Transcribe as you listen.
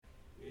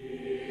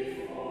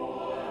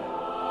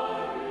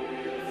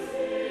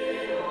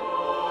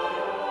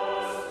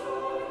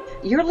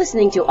You're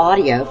listening to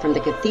audio from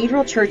the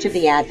Cathedral Church of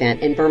the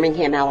Advent in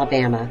Birmingham,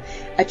 Alabama,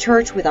 a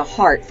church with a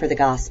heart for the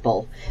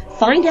gospel.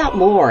 Find out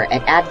more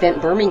at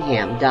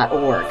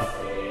adventbirmingham.org.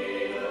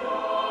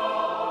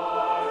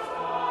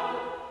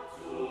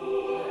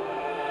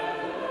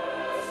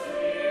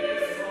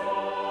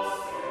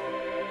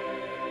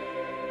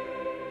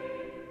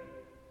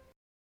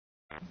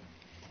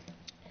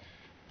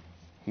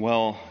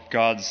 Well,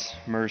 God's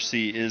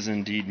mercy is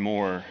indeed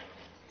more.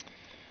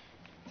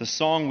 The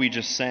song we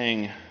just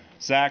sang,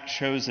 Zach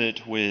chose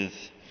it with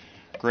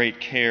great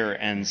care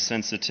and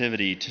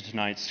sensitivity to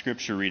tonight's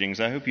scripture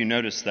readings. I hope you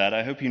noticed that.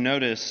 I hope you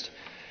noticed,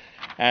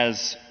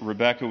 as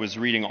Rebecca was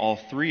reading all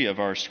three of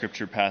our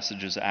scripture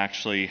passages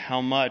actually, how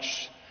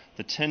much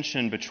the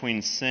tension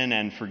between sin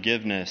and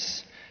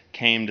forgiveness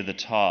came to the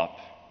top.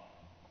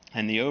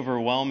 And the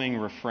overwhelming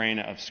refrain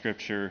of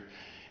scripture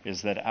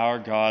is that our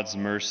God's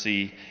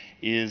mercy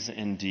is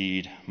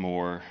indeed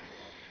more.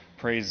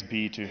 Praise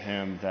be to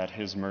him that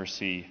his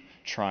mercy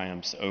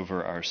triumphs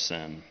over our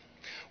sin.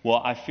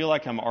 Well, I feel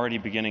like I'm already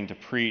beginning to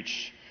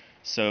preach,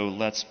 so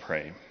let's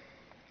pray.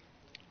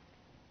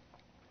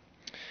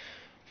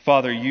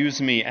 Father,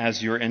 use me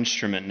as your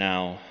instrument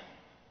now,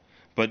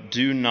 but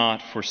do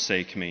not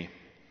forsake me.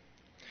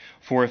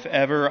 For if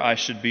ever I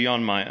should be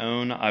on my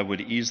own, I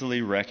would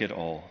easily wreck it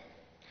all.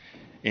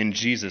 In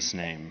Jesus'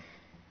 name,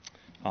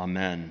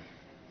 amen.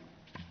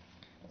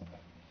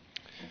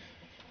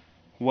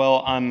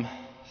 Well, I'm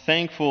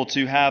thankful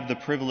to have the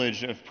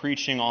privilege of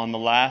preaching on the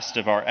last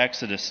of our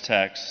Exodus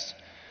texts.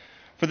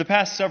 For the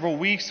past several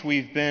weeks,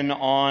 we've been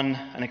on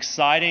an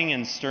exciting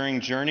and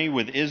stirring journey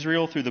with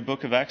Israel through the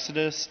book of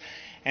Exodus.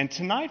 And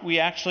tonight we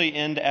actually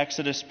end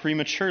Exodus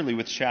prematurely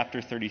with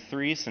chapter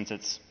 33, since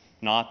it's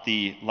not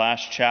the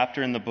last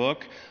chapter in the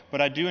book.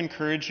 But I do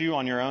encourage you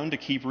on your own to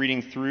keep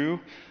reading through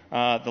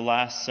the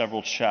last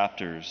several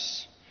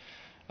chapters.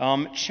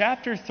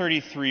 Chapter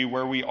 33,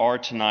 where we are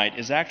tonight,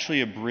 is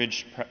actually a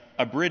bridge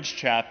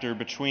chapter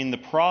between the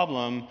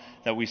problem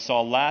that we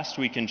saw last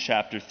week in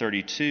chapter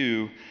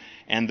 32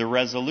 and the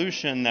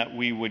resolution that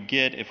we would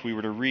get if we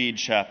were to read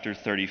chapter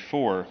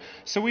 34.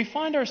 So we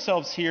find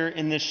ourselves here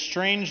in this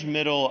strange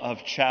middle of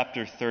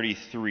chapter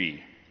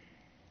 33.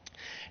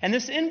 And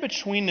this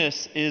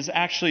in-betweenness is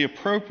actually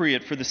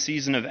appropriate for the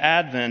season of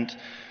Advent,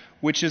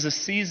 which is a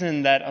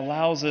season that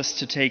allows us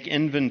to take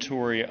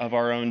inventory of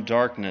our own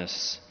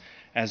darkness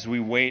as we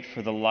wait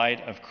for the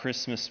light of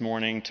Christmas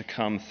morning to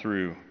come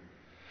through.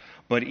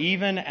 But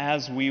even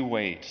as we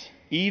wait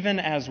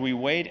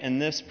in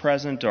this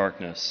present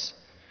darkness,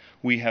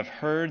 we have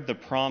heard the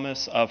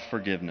promise of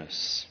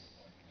forgiveness.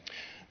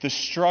 The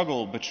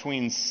struggle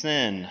between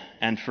sin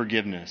and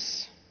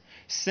forgiveness.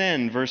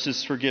 Sin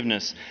versus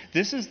forgiveness.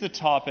 This is the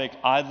topic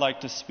I'd like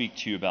to speak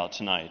to you about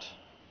tonight.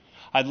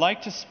 I'd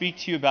like to speak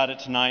to you about it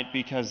tonight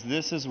because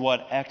this is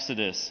what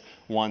Exodus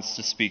wants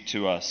to speak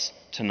to us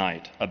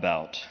tonight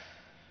about.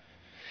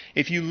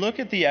 If you look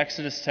at the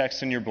Exodus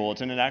text in your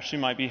bulletin, it actually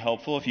might be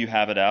helpful if you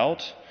have it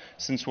out,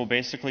 since we'll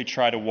basically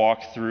try to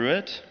walk through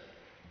it.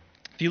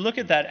 If you look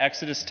at that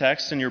Exodus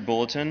text in your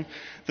bulletin,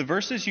 the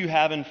verses you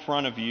have in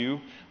front of you,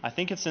 I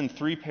think it's in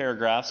 3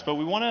 paragraphs, but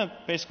we want to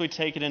basically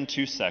take it in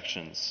 2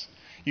 sections.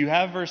 You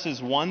have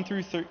verses 1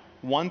 through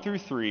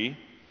 3,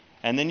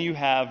 and then you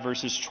have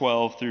verses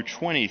 12 through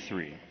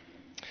 23.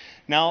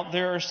 Now,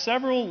 there are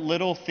several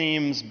little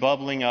themes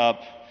bubbling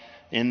up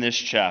in this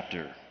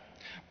chapter.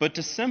 But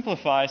to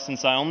simplify,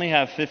 since I only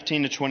have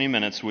 15 to 20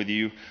 minutes with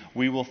you,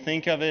 we will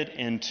think of it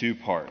in 2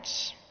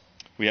 parts.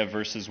 We have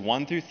verses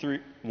 1 through 3,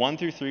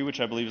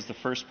 which I believe is the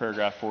first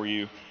paragraph for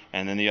you,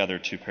 and then the other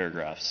 2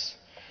 paragraphs.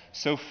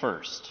 So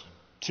first,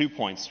 2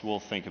 points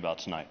we'll think about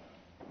tonight.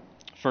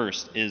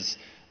 First is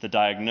the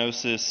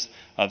diagnosis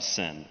of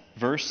sin.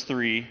 Verse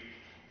 3,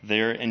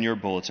 there in your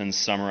bulletin,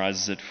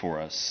 summarizes it for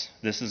us.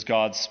 This is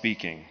God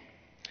speaking.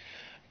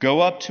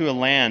 Go up to a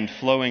land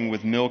flowing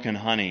with milk and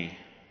honey.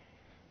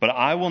 But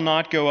I will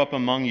not go up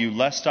among you,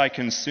 lest I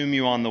consume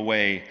you on the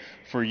way,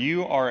 for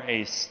you are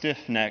a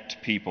stiff-necked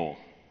people.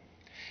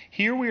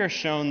 Here we are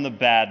shown the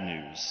bad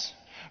news.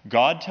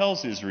 God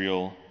tells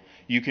Israel,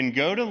 you can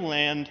go to the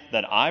land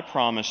that I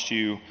promised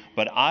you,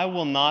 but I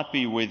will not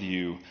be with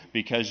you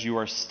because you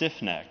are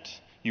stiff-necked,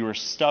 you are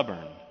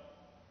stubborn,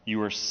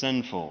 you are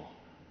sinful.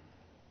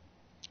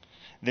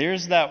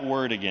 There's that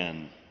word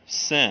again,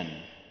 sin.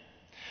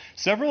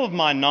 Several of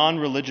my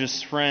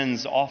non-religious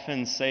friends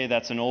often say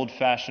that's an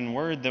old-fashioned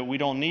word that we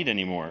don't need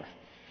anymore.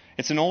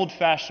 It's an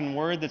old-fashioned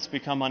word that's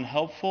become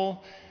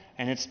unhelpful,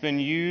 and it's been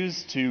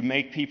used to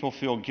make people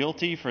feel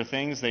guilty for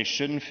things they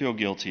shouldn't feel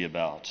guilty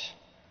about.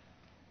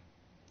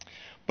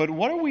 But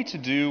what are we to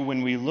do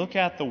when we look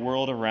at the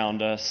world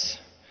around us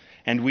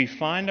and we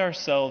find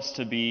ourselves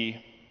to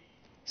be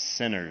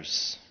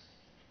sinners?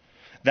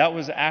 That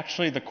was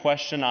actually the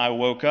question I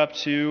woke up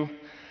to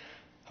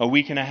a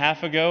week and a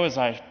half ago as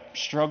I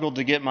struggled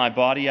to get my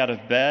body out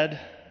of bed,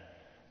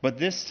 but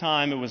this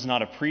time it was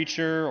not a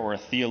preacher or a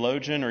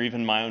theologian or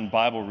even my own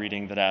Bible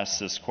reading that asked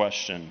this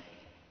question.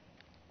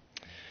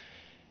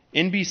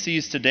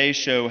 NBC's Today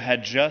Show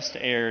had just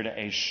aired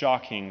a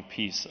shocking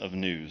piece of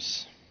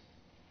news.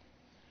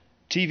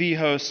 TV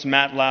host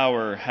Matt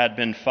Lauer had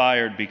been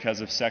fired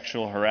because of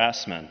sexual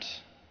harassment.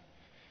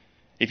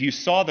 If you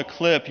saw the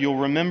clip, you'll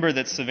remember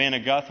that Savannah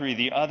Guthrie,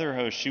 the other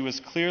host, she was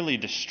clearly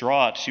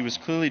distraught. She was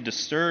clearly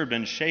disturbed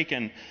and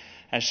shaken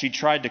as she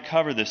tried to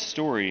cover this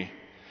story.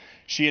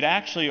 She had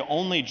actually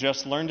only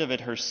just learned of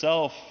it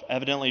herself,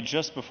 evidently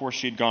just before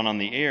she had gone on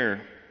the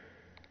air.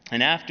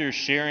 And after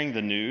sharing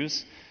the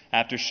news,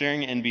 after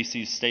sharing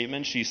NBC's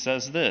statement, she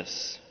says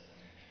this: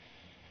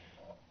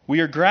 "We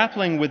are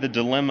grappling with a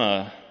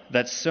dilemma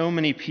that so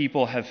many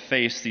people have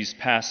faced these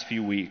past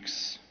few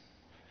weeks.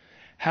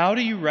 How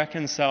do you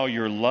reconcile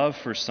your love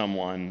for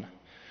someone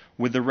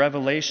with the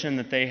revelation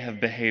that they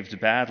have behaved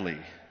badly?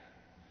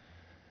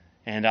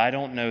 And I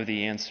don't know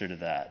the answer to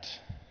that."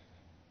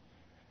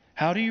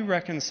 How do you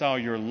reconcile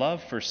your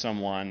love for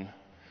someone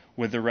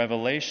with the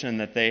revelation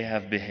that they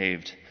have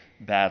behaved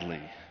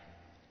badly?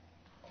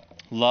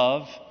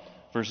 Love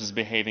versus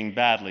behaving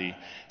badly.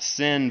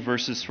 Sin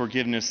versus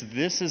forgiveness.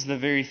 This is the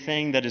very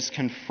thing that is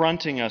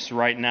confronting us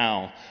right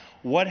now.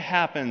 What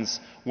happens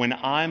when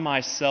I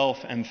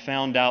myself am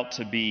found out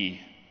to be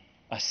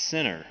a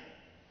sinner?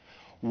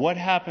 What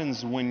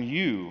happens when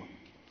you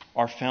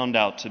are found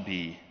out to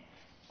be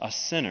a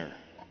sinner?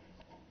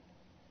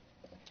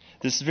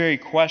 This very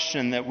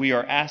question that we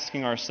are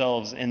asking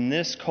ourselves in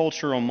this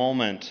cultural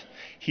moment,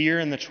 here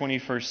in the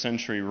 21st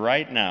century,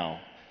 right now,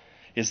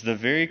 is the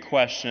very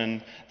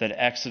question that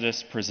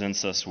Exodus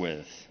presents us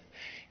with.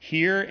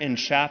 Here in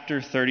chapter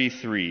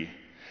 33,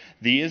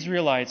 the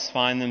Israelites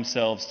find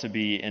themselves to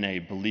be in a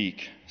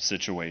bleak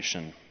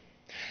situation.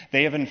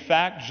 They have in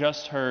fact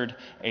just heard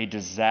a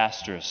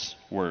disastrous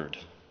word.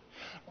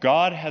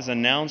 God has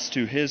announced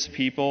to his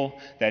people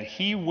that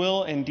he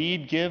will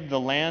indeed give the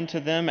land to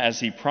them as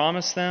he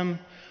promised them,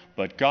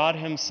 but God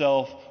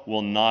himself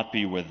will not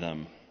be with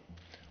them.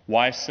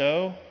 Why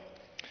so?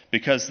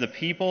 Because the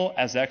people,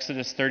 as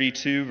Exodus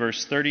 32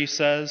 verse 30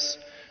 says,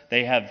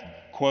 they have,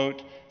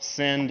 quote,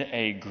 sinned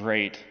a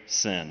great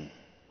sin.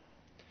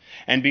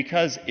 And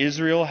because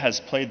Israel has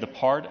played the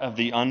part of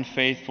the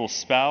unfaithful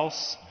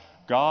spouse,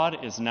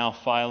 God is now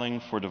filing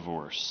for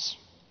divorce.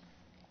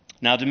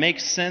 Now, to make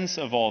sense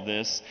of all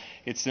this,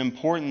 it's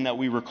important that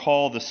we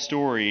recall the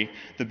story,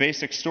 the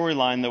basic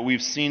storyline that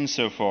we've seen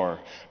so far.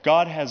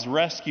 God has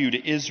rescued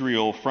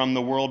Israel from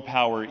the world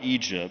power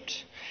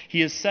Egypt.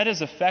 He has set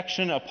his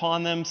affection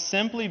upon them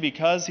simply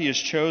because he has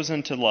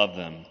chosen to love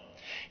them.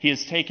 He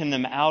has taken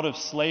them out of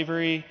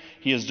slavery,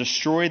 he has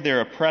destroyed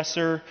their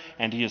oppressor,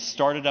 and he has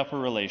started up a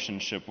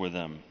relationship with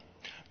them.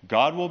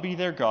 God will be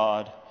their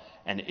God,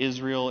 and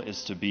Israel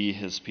is to be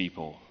his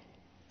people.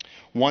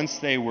 Once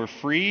they were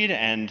freed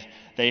and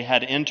they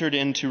had entered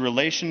into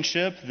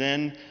relationship,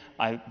 then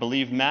I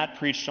believe Matt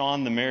preached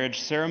on the marriage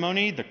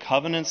ceremony, the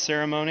covenant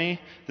ceremony.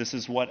 This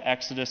is what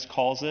Exodus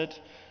calls it.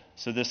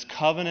 So this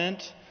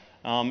covenant,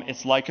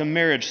 it's like a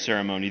marriage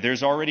ceremony.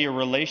 There's already a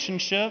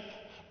relationship,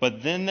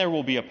 but then there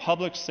will be a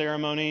public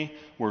ceremony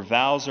where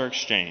vows are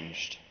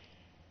exchanged.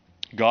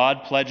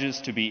 God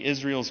pledges to be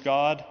Israel's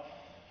God,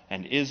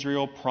 and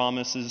Israel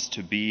promises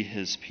to be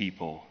his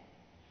people.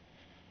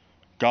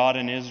 God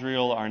and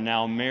Israel are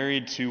now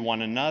married to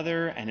one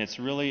another, and it's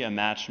really a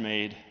match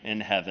made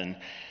in heaven.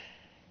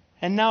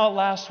 And now at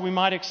last we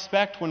might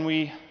expect, when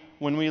we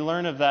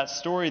learn of that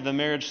story, the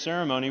marriage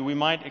ceremony, we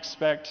might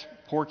expect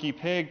Porky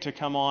Pig to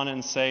come on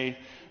and say,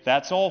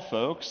 "That's all,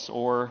 folks,"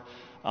 or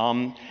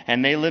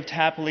 "and they lived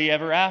happily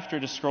ever after,"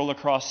 to scroll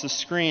across the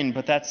screen.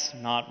 But that's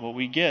not what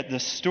we get. The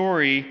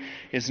story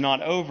is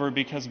not over,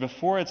 because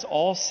before it's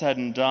all said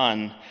and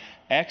done,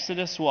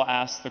 Exodus will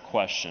ask the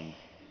question,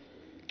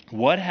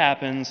 what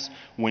happens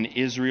when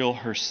Israel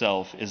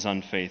herself is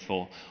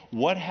unfaithful?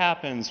 What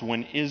happens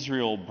when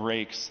Israel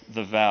breaks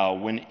the vow,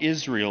 when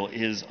Israel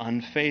is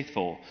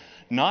unfaithful?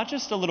 Not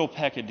just a little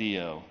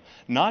peccadillo,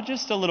 not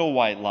just a little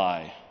white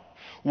lie.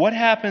 What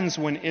happens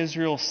when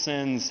Israel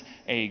sins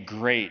a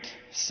great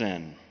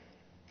sin?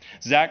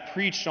 Zach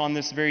preached on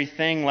this very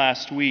thing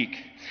last week.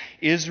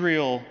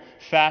 Israel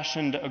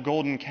fashioned a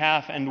golden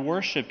calf and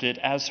worshipped it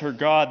as her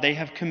god. They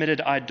have committed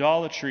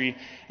idolatry,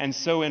 and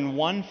so in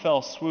one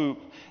fell swoop,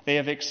 they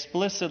have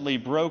explicitly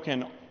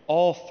broken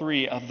all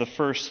three of the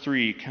first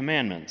three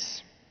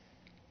commandments.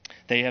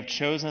 They have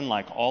chosen,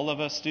 like all of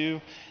us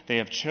do, they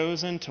have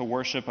chosen to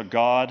worship a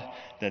God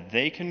that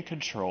they can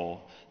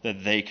control,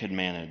 that they could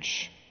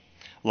manage.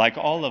 Like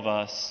all of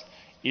us,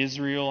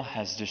 Israel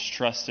has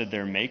distrusted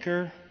their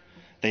Maker.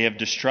 They have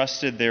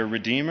distrusted their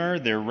Redeemer,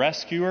 their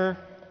Rescuer.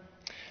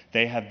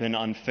 They have been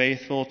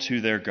unfaithful to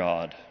their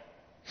God.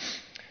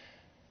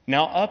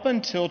 Now, up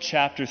until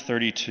chapter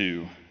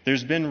 32,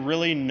 there's been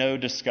really no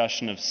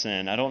discussion of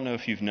sin. I don't know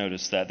if you've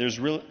noticed that. There's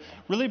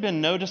really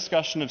been no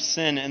discussion of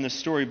sin in the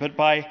story. But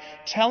by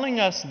telling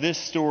us this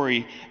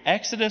story,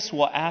 Exodus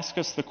will ask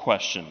us the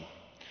question,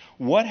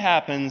 what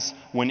happens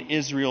when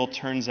Israel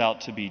turns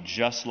out to be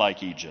just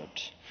like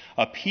Egypt?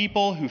 A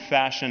people who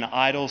fashion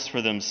idols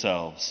for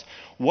themselves.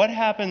 What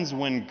happens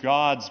when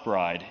God's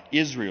bride,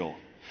 Israel,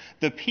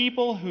 The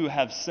people who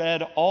have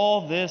said,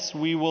 all this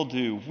we will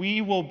do,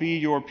 we will be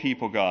your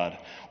people, God.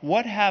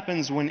 What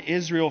happens when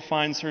Israel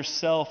finds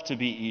herself to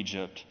be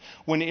Egypt?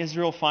 When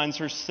Israel finds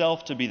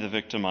herself to be the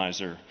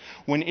victimizer?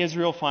 When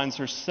Israel finds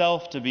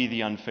herself to be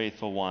the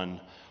unfaithful one?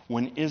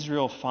 When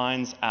Israel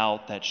finds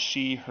out that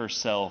she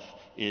herself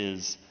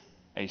is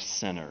a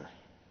sinner?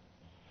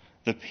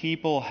 The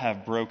people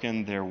have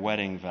broken their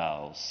wedding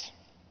vows.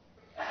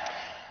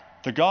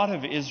 The God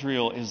of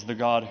Israel is the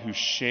God who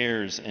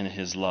shares in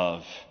his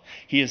love.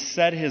 He has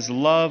set his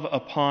love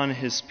upon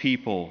his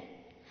people.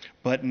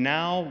 But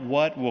now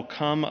what will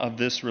come of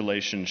this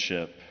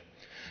relationship?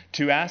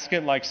 To ask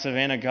it like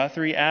Savannah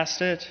Guthrie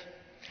asked it,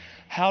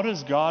 how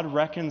does God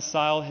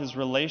reconcile his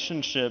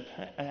relationship?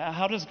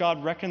 How does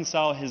God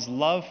reconcile his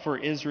love for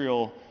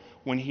Israel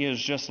when he has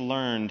just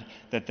learned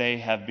that they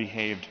have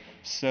behaved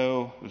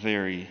so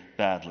very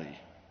badly?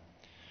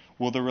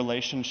 Will the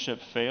relationship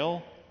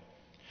fail?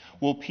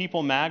 Will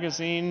People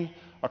magazine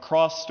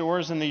across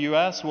stores in the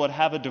U.S. would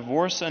have a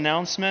divorce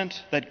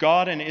announcement that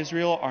God and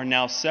Israel are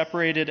now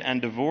separated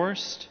and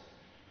divorced?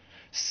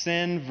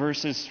 Sin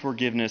versus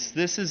forgiveness.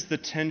 This is the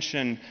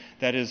tension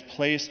that is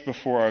placed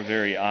before our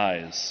very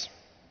eyes.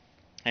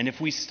 And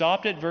if we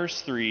stopped at verse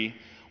 3,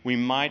 we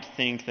might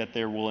think that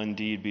there will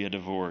indeed be a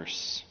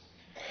divorce.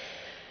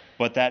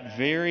 But that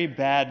very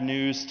bad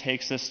news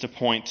takes us to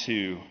point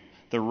 2,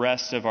 the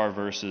rest of our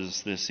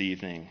verses this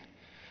evening.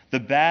 The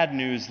bad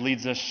news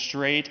leads us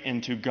straight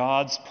into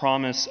God's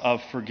promise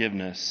of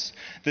forgiveness.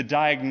 The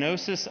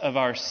diagnosis of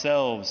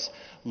ourselves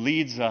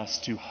leads us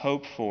to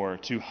hope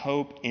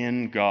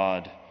in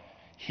God,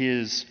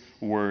 his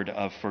word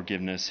of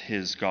forgiveness,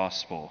 his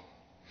gospel.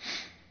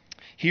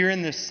 Here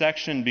in this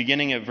section,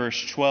 beginning at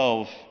verse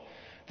 12,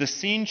 the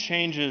scene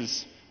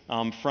changes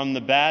from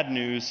the bad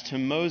news to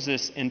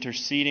Moses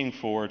interceding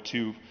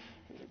to,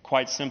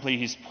 quite simply,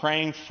 he's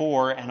praying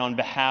for and on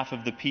behalf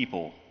of the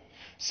people.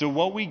 So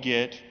what we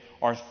get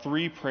are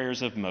 3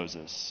 prayers of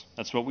Moses.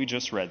 That's what we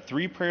just read.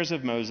 3 prayers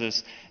of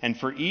Moses, and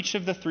for each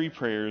of the 3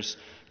 prayers,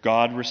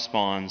 God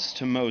responds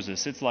to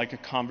Moses. It's like a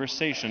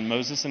conversation.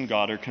 Moses and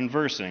God are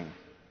conversing.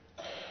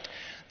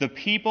 The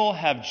people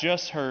have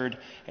just heard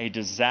a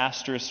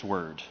disastrous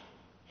word.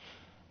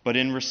 But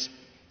in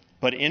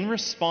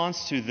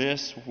response to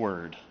this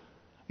word,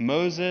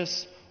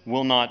 Moses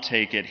will not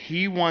take it.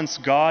 He wants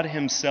God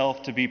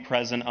himself to be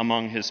present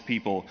among his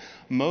people.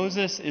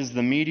 Moses is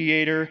the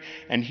mediator,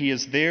 and he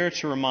is there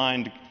to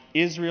remind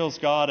Israel's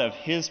God of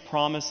his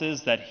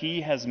promises that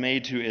he has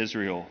made to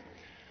Israel.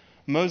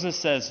 Moses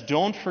says,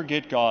 don't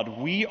forget,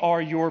 God, we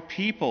are your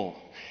people.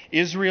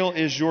 Israel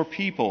is your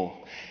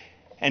people.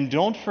 And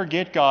don't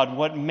forget, God,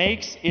 what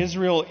makes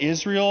Israel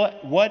Israel,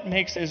 what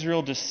makes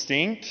Israel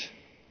distinct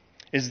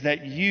is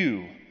that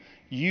you,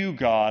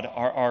 God,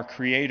 are our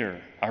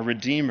creator, our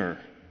redeemer.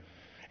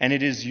 And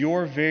it is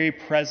your very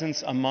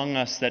presence among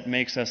us that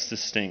makes us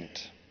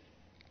distinct.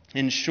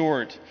 In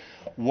short,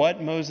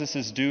 what Moses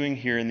is doing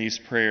here in these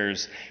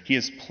prayers, he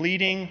is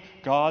pleading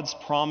God's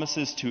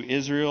promises to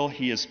Israel.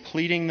 He is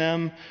pleading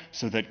them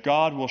so that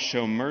God will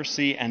show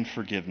mercy and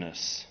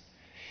forgiveness.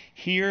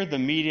 Here, the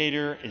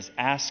mediator is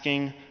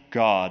asking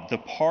God, the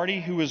party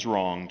who is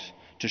wronged,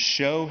 to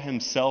show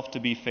himself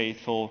to be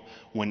faithful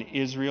when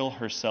Israel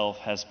herself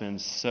has been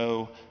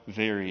so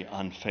very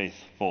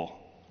unfaithful,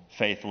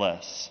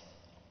 faithless.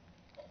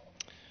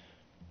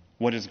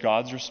 What is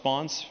God's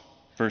response?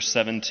 Verse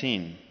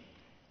 17.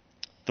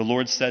 The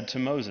Lord said to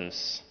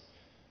Moses,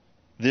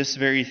 this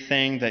very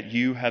thing that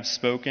you have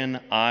spoken,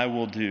 I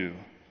will do.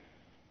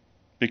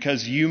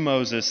 Because you,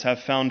 Moses, have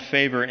found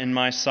favor in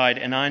my sight,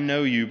 and I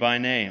know you by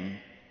name.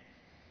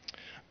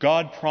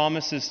 God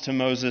promises to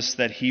Moses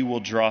that he will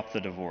drop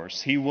the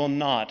divorce. He will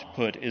not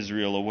put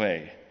Israel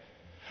away.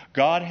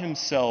 God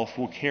himself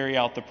will carry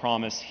out the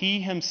promise. He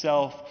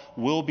himself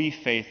will be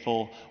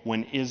faithful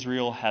when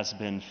Israel has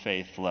been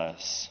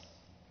faithless.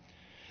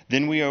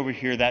 Then we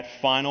overhear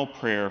that final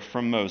prayer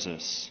from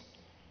Moses.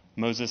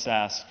 Moses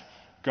asked,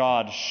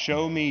 God,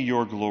 show me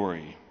your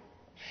glory.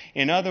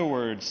 In other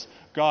words,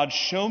 God,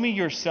 show me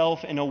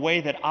yourself in a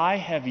way that I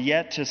have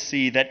yet to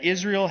see, that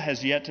Israel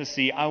has yet to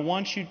see. I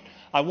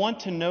want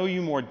to know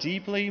you more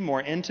deeply,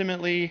 more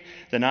intimately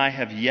than I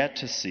have yet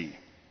to see.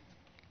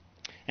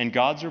 And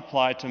God's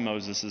reply to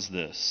Moses is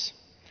this: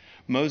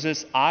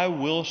 Moses, I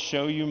will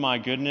show you my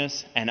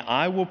goodness, and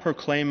I will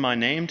proclaim my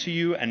name to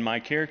you and my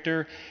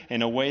character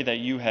in a way that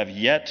you have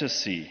yet to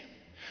see.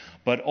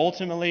 But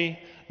ultimately,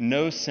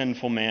 no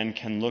sinful man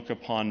can look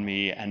upon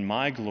me and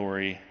my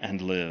glory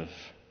and live.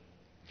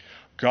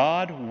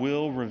 God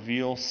will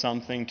reveal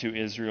something to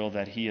Israel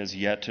that he has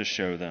yet to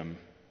show them.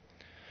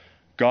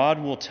 God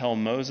will tell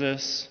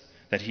Moses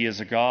that he is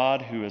a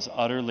God who is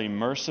utterly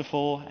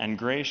merciful and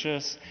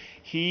gracious.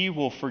 He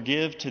will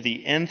forgive to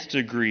the nth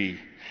degree.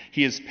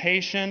 He is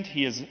patient,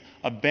 he is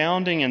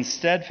abounding in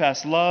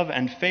steadfast love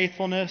and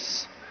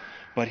faithfulness,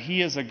 but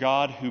he is a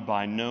God who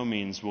by no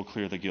means will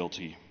clear the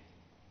guilty.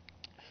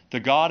 The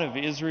God of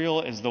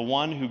Israel is the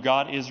one who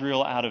got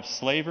Israel out of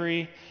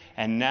slavery,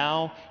 and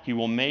now he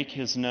will make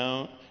his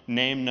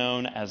name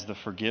known as the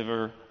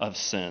forgiver of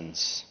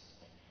sins.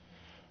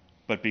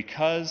 But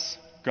because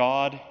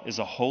God is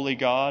a holy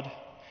God,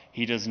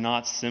 he does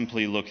not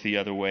simply look the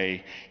other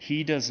way.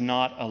 He does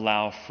not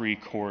allow free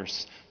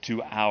course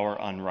to our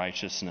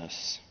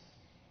unrighteousness.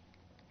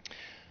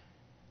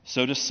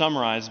 So to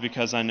summarize,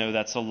 because I know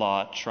that's a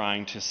lot,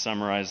 trying to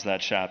summarize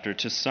that chapter,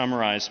 to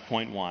summarize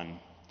point 1,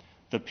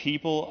 the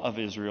people of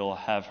Israel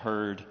have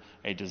heard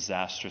a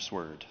disastrous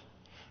word.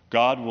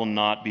 God will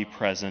not be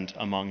present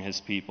among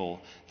his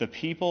people. The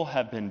people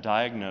have been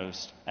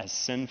diagnosed as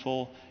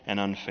sinful and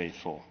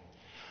unfaithful.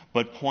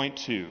 But point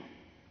 2,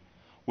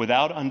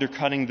 without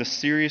undercutting the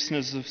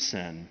seriousness of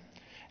sin,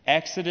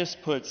 Exodus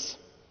puts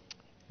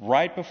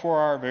right before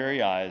our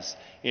very eyes,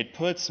 it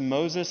puts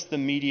Moses the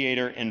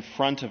mediator in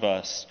front of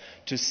us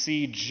to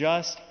see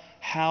just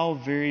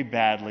how very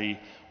badly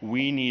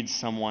we need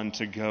someone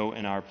to go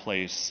in our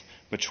place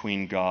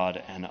between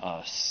God and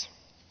us.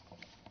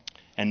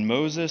 And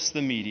Moses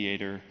the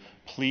mediator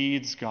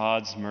pleads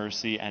God's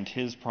mercy and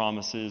his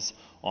promises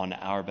on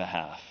our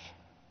behalf.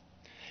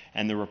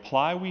 And the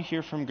reply we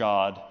hear from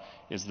God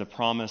is the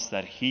promise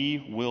that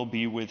he will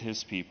be with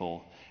his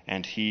people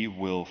and he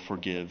will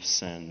forgive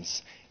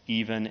sins,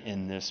 even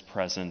in this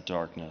present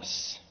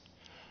darkness.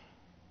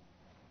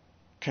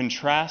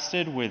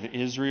 Contrasted with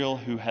Israel,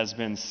 who has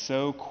been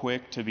so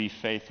quick to be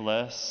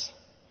faithless,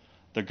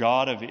 the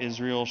God of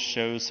Israel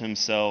shows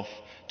himself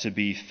to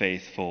be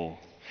faithful.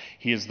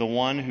 He is the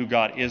one who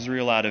got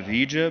Israel out of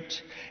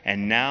Egypt,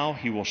 and now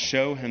he will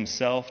show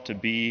himself to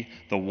be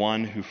the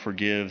one who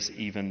forgives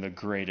even the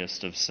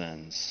greatest of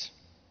sins.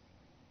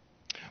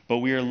 But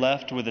we are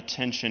left with a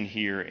tension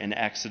here in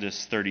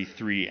Exodus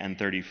 33 and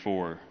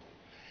 34.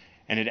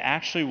 And it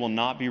actually will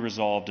not be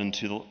resolved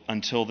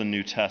until the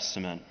New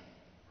Testament.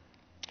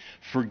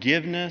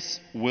 Forgiveness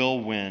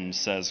will win,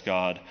 says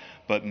God,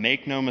 but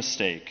make no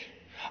mistake.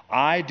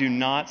 I do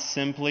not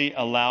simply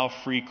allow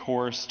free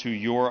course to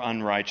your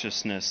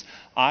unrighteousness.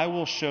 I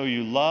will show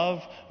you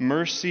love,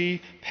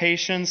 mercy,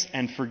 patience,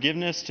 and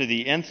forgiveness to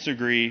the nth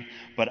degree,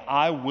 but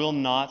I will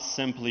not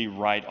simply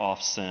write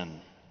off sin.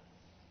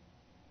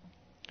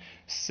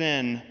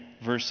 Sin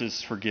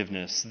versus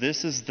forgiveness.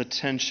 This is the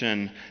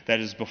tension that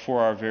is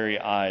before our very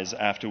eyes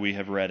after we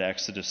have read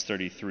Exodus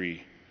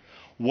 33.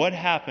 What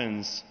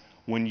happens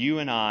when you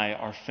and I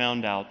are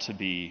found out to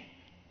be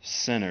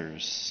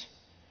sinners?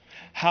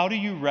 How do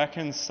you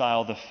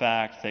reconcile the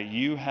fact that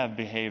you have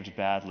behaved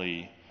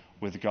badly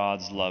with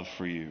God's love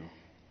for you?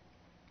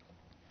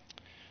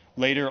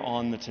 Later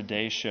on the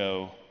Today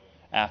Show,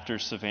 after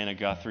Savannah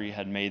Guthrie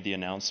had made the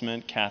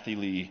announcement, Kathy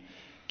Lee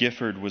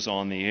Gifford was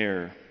on the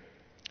air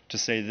to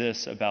say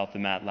this about the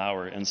Matt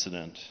Lauer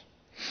incident.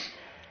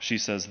 She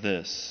says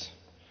this: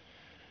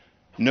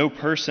 "No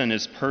person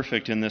is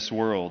perfect in this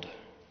world.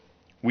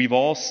 We've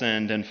all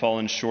sinned and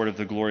fallen short of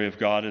the glory of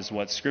God, is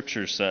what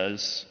Scripture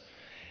says.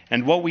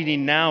 And what we need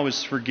now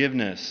is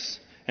forgiveness,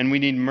 and we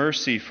need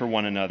mercy for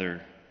one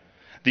another.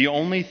 The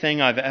only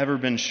thing I've ever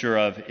been sure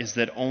of is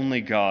that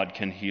only God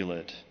can heal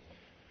it.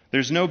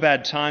 There's no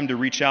bad time to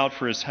reach out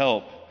for his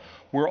help.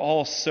 We're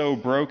all so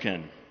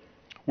broken.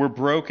 We're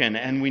broken,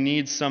 and we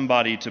need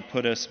somebody to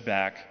put us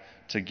back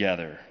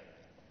together."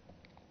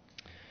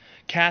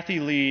 Kathy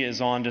Lee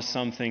is on to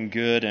something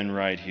good and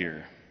right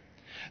here.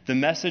 The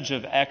message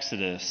of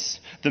Exodus,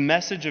 the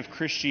message of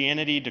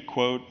Christianity, to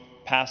quote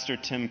Pastor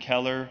Tim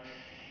Keller,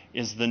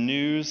 is the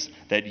news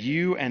that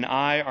you and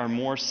I are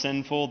more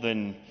sinful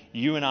than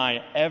you and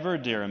I ever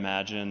dare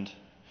imagined,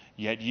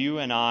 yet you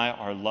and I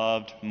are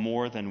loved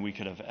more than we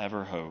could have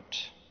ever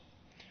hoped.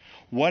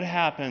 What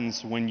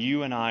happens when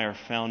you and I are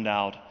found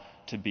out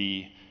to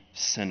be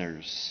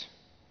sinners?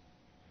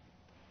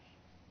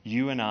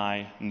 You and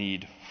I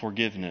need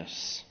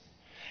forgiveness.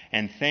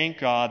 And thank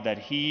God that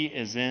he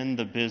is in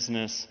the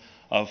business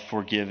of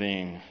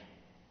forgiving.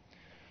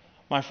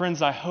 My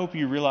friends, I hope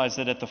you realize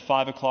that at the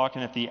 5 o'clock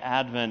and at the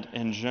Advent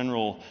in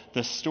general,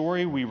 the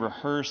story we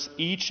rehearse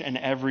each and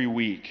every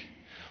week,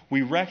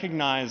 we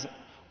recognize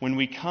when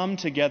we come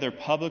together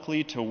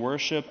publicly to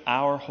worship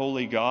our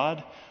holy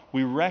God,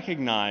 we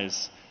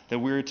recognize that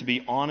we're to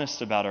be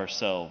honest about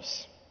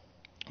ourselves,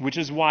 which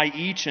is why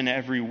each and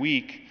every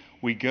week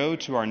we go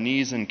to our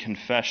knees in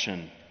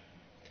confession.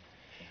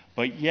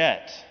 But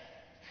yet,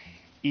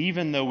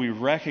 even though we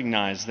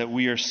recognize that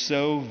we are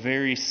so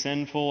very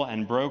sinful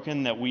and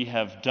broken, that we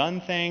have done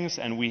things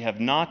and we have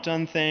not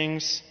done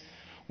things,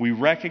 we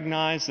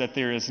recognize that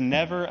there is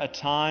never a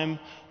time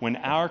when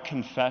our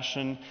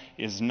confession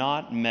is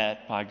not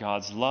met by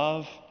God's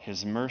love,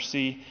 his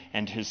mercy,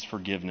 and his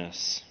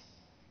forgiveness.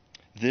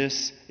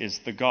 This is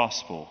the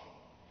gospel.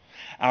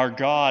 Our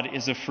God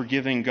is a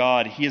forgiving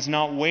God. He is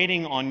not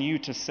waiting on you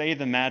to say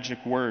the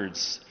magic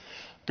words.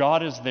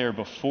 God is there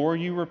before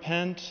you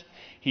repent.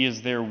 He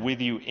is there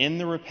with you in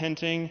the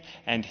repenting,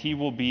 and he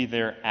will be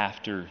there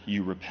after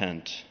you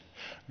repent.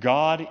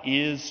 God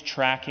is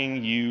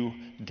tracking you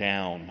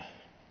down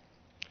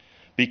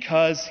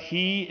because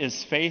he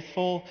is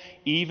faithful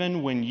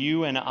even when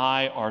you and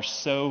I are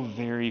so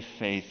very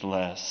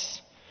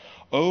faithless.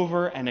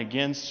 Over and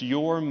against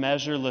your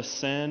measureless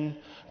sin,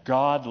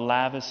 God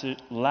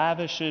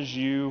lavishes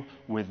you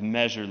with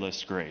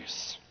measureless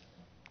grace.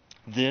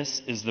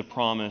 This is the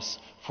promise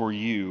for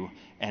you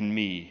and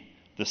me,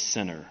 the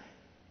sinner.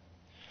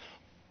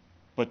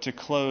 But to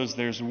close,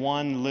 there's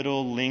one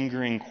little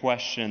lingering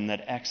question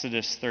that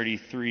Exodus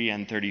 33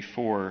 and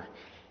 34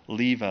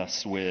 leave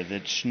us with.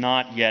 It's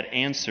not yet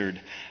answered.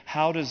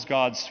 How does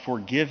God's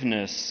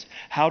forgiveness,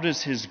 how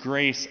does His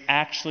grace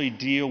actually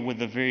deal with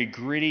the very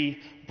gritty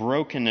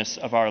brokenness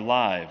of our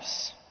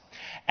lives?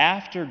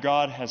 After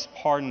God has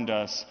pardoned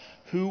us,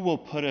 who will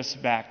put us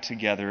back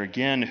together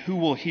again? Who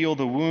will heal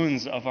the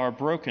wounds of our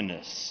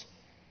brokenness?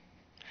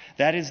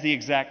 That is the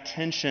exact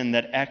tension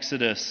that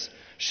Exodus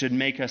should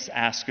make us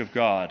ask of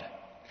God.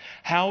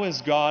 How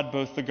is God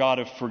both the God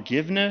of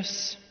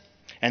forgiveness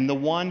and the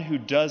one who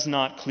does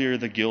not clear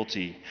the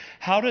guilty?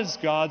 How does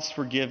God's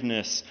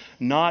forgiveness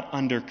not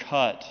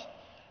undercut?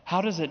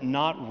 How does it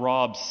not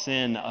rob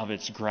sin of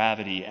its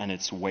gravity and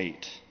its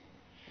weight?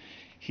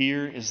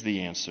 Here is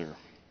the answer.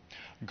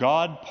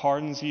 God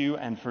pardons you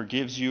and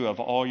forgives you of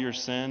all your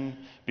sin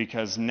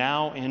because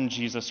now in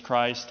Jesus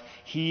Christ,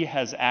 He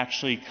has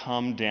actually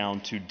come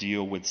down to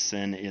deal with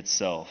sin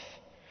itself.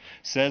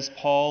 Says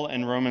Paul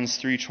in Romans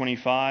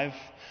 3:25,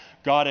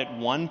 God at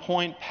one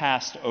point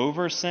passed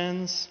over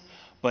sins,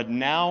 but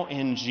now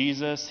in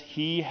Jesus,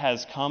 He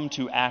has come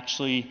to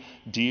actually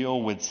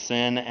deal with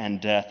sin and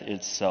death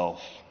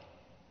itself.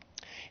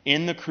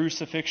 In the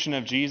crucifixion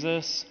of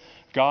Jesus,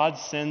 God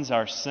sends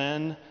our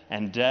sin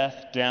and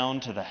death down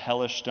to the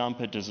hellish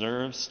dump it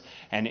deserves,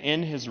 and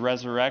in His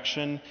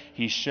resurrection,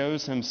 He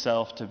shows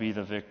Himself to be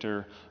the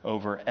victor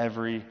over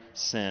every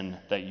sin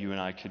that you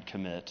and I could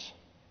commit.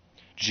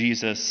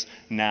 Jesus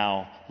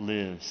now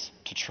lives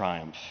to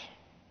triumph.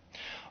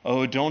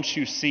 Oh, don't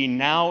you see,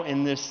 now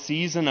in this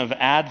season of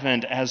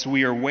Advent, as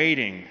we are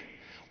waiting,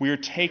 we are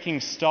taking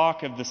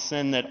stock of the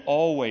sin that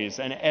always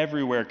and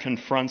everywhere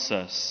confronts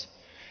us.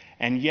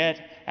 And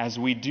yet, as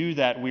we do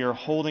that, we are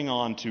holding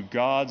on to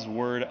God's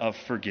word of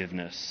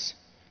forgiveness.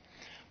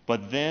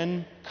 But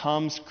then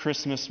comes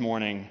Christmas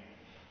morning,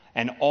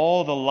 and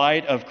all the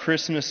light of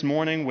Christmas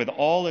morning, with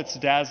all its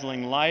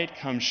dazzling light,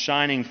 comes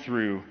shining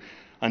through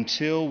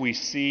until we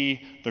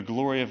see the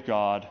glory of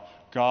God,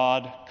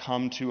 God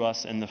come to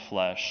us in the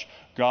flesh,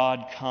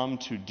 God come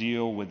to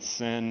deal with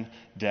sin,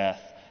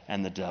 death,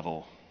 and the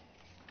devil.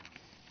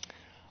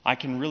 I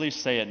can really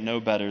say it no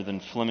better than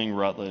Fleming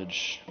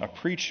Rutledge, a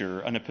preacher,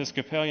 an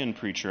Episcopalian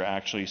preacher,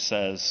 actually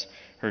says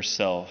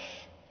herself.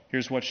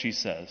 Here's what she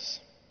says.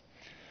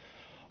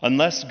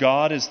 Unless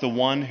God is the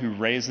one who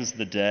raises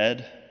the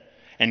dead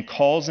and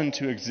calls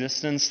into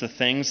existence the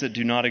things that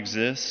do not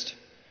exist,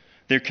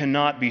 there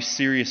cannot be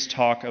serious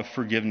talk of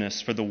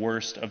forgiveness for the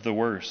worst of the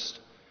worst.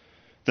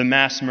 The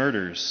mass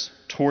murders,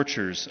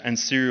 tortures, and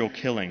serial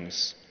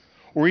killings,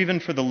 or even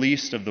for the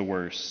least of the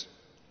worst.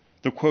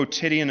 The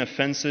quotidian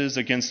offenses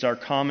against our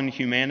common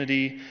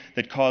humanity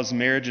that cause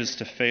marriages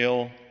to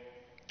fail,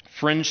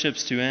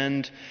 friendships to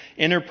end,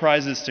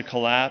 enterprises to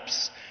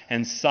collapse,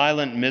 and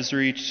silent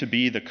misery to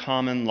be the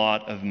common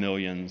lot of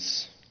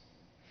millions.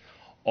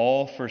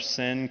 All for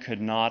sin could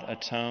not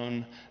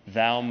atone,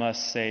 thou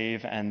must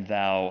save, and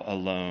thou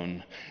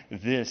alone.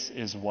 This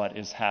is what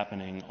is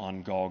happening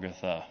on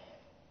Golgotha.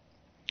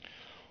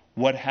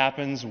 What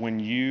happens when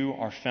you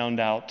are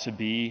found out to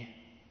be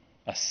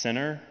a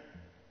sinner?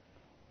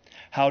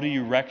 How do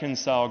you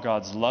reconcile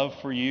God's love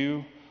for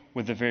you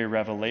with the very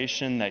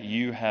revelation that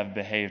you have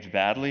behaved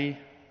badly?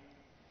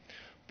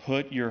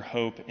 Put your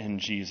hope in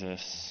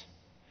Jesus.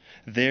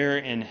 There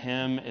in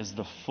Him is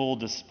the full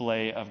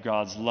display of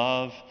God's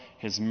love,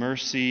 His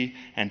mercy,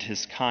 and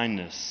His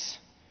kindness.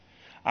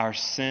 Our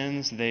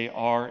sins, they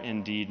are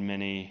indeed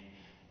many,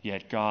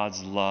 yet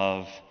God's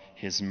love,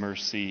 His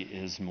mercy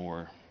is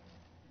more.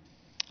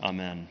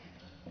 Amen.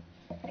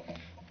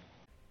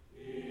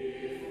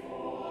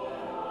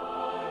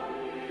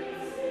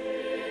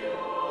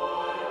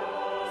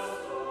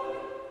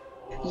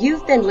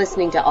 You've been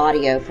listening to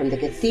audio from the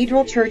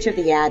Cathedral Church of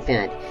the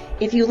Advent.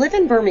 If you live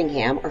in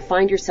Birmingham or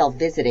find yourself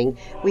visiting,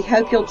 we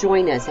hope you'll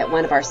join us at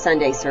one of our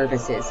Sunday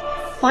services.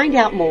 Find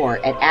out more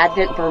at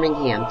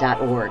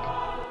adventbirmingham.org.